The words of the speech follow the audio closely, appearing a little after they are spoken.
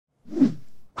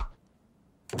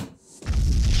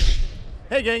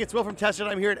Hey gang, it's Will from Tested.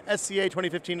 I'm here at SCAA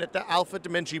 2015 at the Alpha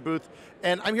Dominche booth,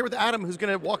 and I'm here with Adam, who's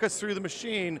going to walk us through the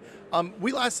machine.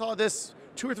 We last saw this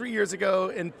 2 or 3 years ago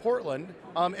in Portland,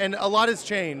 and a lot has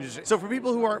changed. So for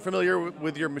people who aren't familiar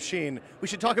with your machine, we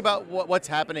should talk about what's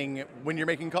happening when you're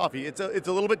making coffee. It's a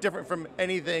little bit different from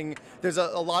anything. There's a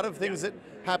lot of things that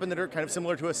happen that are kind of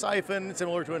similar to a siphon,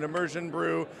 similar to an immersion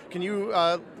brew. Can you,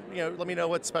 let me know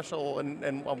what's special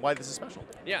and why this is special?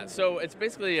 Yeah, so it's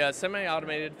basically a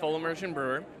semi-automated full immersion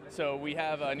brewer. So we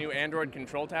have a new Android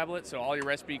control tablet, so all your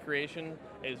recipe creation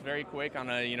is very quick on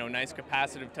a nice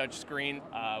capacitive touch screen.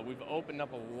 We've opened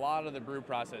up a lot of the brew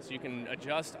process. You can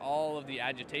adjust all of the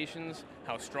agitations,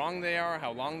 how strong they are,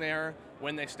 how long they are,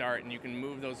 when they start, and you can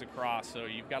move those across. So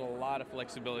you've got a lot of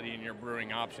flexibility in your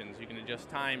brewing options. You can adjust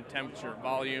time, temperature,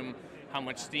 volume, how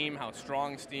much steam, how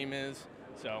strong steam is.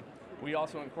 So we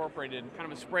also incorporated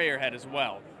kind of a sprayer head as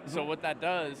well. So what that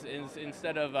does is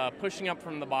instead of pushing up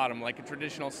from the bottom like a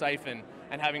traditional siphon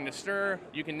and having to stir,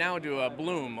 you can now do a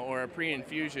bloom or a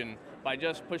pre-infusion by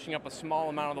just pushing up a small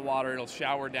amount of the water. It'll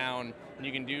shower down, and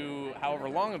you can do however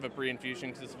long of a pre-infusion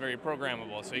because it's very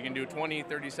programmable. So you can do a 20,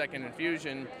 30-second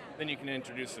infusion, then you can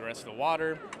introduce the rest of the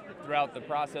water. Throughout the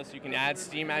process, you can add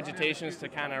steam agitations to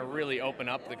kind of really open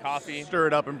up the coffee. Stir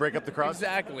it up and break up the crust?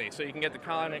 Exactly, so you can get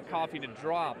the coffee to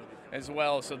drop as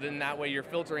well, so then that way you're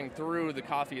filtering through the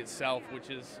coffee itself, which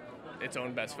is its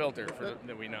own best filter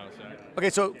that we know. So. Okay,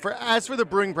 so as for the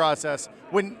brewing process,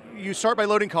 when you start by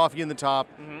loading coffee in the top,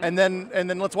 and then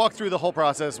let's walk through the whole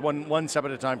process one step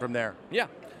at a time from there. Yeah,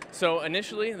 so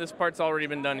initially this part's already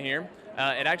been done here.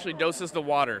 It actually doses the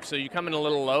water, so you come in a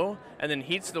little low and then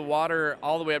heats the water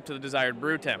all the way up to the desired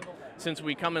brew temp. Since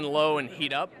we come in low and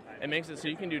heat up, it makes it so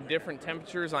you can do different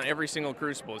temperatures on every single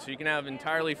crucible. So you can have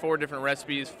entirely 4 different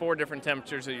recipes, 4 different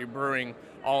temperatures that you're brewing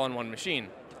all in one machine.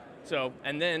 So,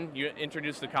 and then you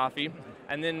introduce the coffee,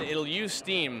 and then it'll use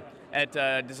steam at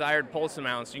desired pulse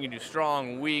amounts. You can do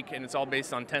strong, weak, and it's all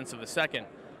based on tenths of a second.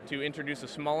 To introduce a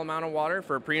small amount of water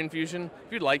for a pre-infusion,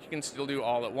 if you'd like, you can still do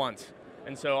all at once.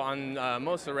 And so on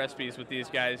most of the recipes with these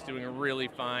guys doing really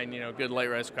fine, good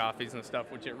light roast coffees and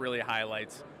stuff, which it really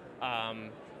highlights.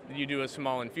 You do a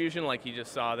small infusion like you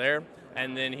just saw there,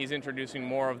 and then he's introducing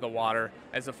more of the water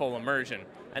as a full immersion.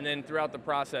 And then throughout the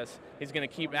process, he's going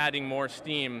to keep adding more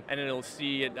steam, and it'll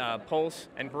see it pulse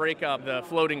and break up the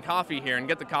floating coffee here and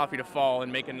get the coffee to fall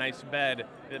and make a nice bed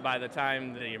that by the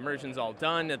time the immersion's all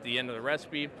done at the end of the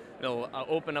recipe, it'll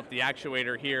open up the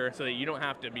actuator here so that you don't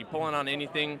have to be pulling on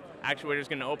anything. Actuator's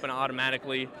going to open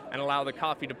automatically and allow the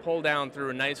coffee to pull down through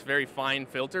a nice, very fine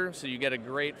filter, so you get a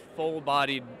great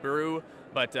full-bodied brew,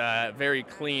 but very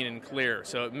clean and clear.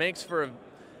 So it makes for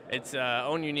its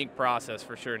own unique process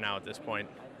for sure now at this point.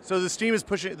 So the steam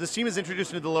is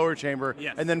introduced into the lower chamber,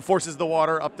 yes, and then forces the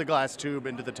water up the glass tube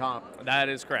into the top. That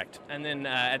is correct. And then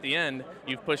at the end,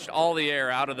 you've pushed all the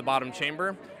air out of the bottom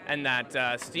chamber, and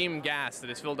that steam gas that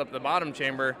has filled up the bottom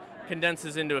chamber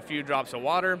condenses into a few drops of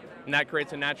water, and that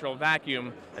creates a natural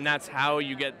vacuum, and that's how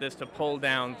you get this to pull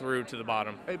down through to the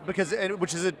bottom.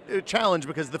 Which is a challenge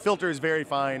because the filter is very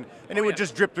fine, and it would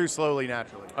just drip through slowly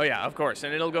naturally. Oh yeah, of course,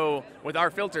 and it'll go, with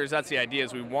our filters, that's the idea,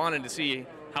 is we wanted to see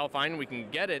how fine we can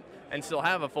get it and still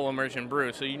have a full immersion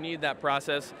brew, so you need that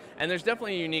process, and there's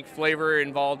definitely a unique flavor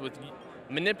involved with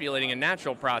manipulating a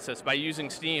natural process by using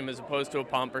steam as opposed to a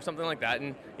pump or something like that,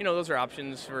 and those are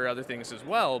options for other things as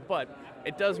well, but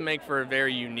it does make for a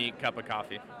very unique cup of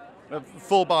coffee. A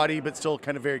full body, but still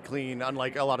kind of very clean,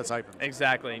 unlike a lot of siphons.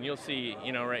 Exactly, and you'll see,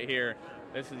 right here,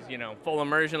 this is, full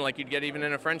immersion like you'd get even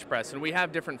in a French press. And we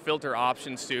have different filter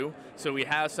options too. So we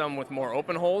have some with more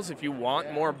open holes if you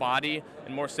want more body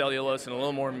and more cellulose and a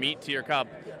little more meat to your cup,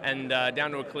 and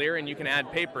down to a clear, and you can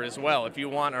add paper as well if you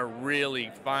want a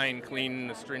really fine, clean,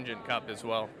 astringent cup as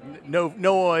well. No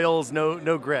oils,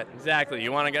 no grit. Exactly,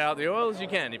 you want to get out the oils, you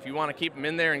can. If you want to keep them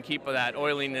in there and keep that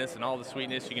oiliness and all the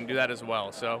sweetness, you can do that as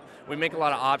well. So we make a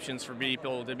lot of options for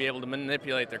people to be able to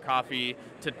manipulate their coffee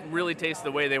to really taste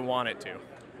the way they want it to.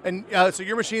 And so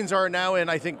your machines are now in,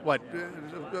 I think,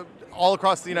 all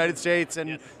across the United States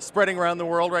and spreading around the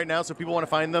world right now, so people want to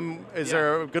find them. Is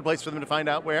there a good place for them to find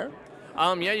out where?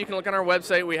 Yeah, you can look on our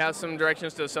website. We have some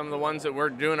directions to some of the ones that we're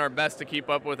doing our best to keep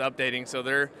up with updating, so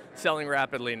they're selling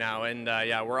rapidly now. And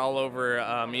we're all over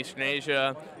Eastern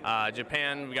Asia,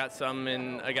 Japan. We got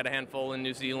I got a handful in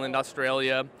New Zealand,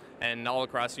 Australia, and all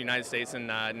across the United States, and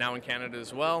now in Canada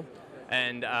as well.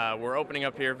 And we're opening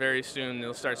up here very soon.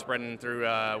 It'll start spreading through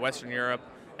Western Europe,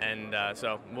 and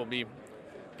so we'll be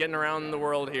getting around the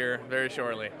world here very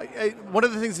shortly. One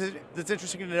of the things that's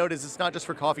interesting to note is it's not just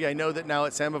for coffee. I know that now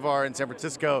at Samovar in San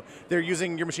Francisco, they're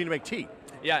using your machine to make tea.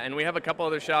 Yeah, and we have a couple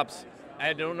other shops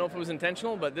I don't know if it was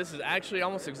intentional, but this is actually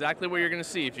almost exactly what you're going to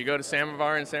see. If you go to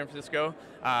Samovar in San Francisco,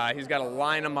 he's got a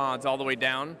line of mods all the way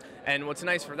down. And what's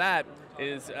nice for that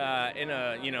is in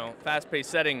a fast-paced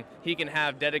setting, he can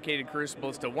have dedicated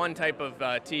crucibles to one type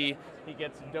of tea. He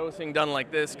gets dosing done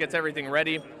like this, gets everything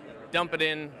ready, dump it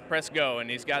in, press go, and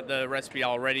he's got the recipe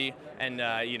all ready, and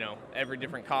every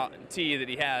different tea that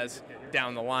he has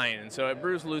down the line. And so it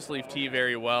brews loose leaf tea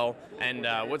very well. And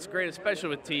what's great, especially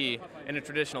with tea in a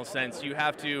traditional sense, you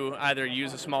have to either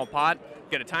use a small pot,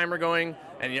 get a timer going,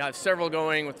 and you have several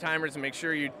going with timers, and make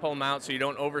sure you pull them out so you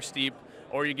don't oversteep,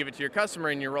 or you give it to your customer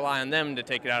and you rely on them to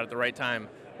take it out at the right time.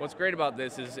 What's great about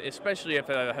this is, especially if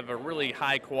I have a really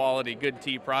high quality, good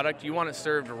tea product, you want it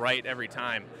served right every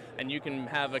time. And you can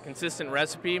have a consistent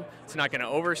recipe. It's not going to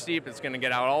oversteep. It's going to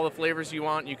get out all the flavors you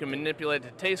want. You can manipulate it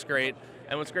to taste great.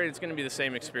 And what's great, it's going to be the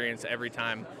same experience every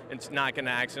time. It's not going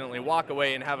to accidentally walk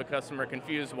away and have a customer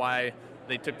confused why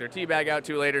they took their tea bag out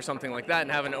too late or something like that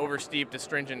and have an oversteeped,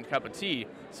 astringent cup of tea.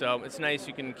 So it's nice.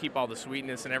 You can keep all the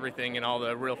sweetness and everything and all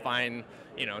the real fine,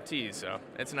 teas. So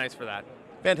it's nice for that.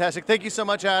 Fantastic. Thank you so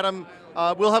much, Adam.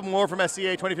 We'll have more from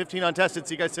SCAA 2015 on Tested.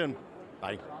 See you guys soon.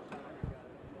 Bye.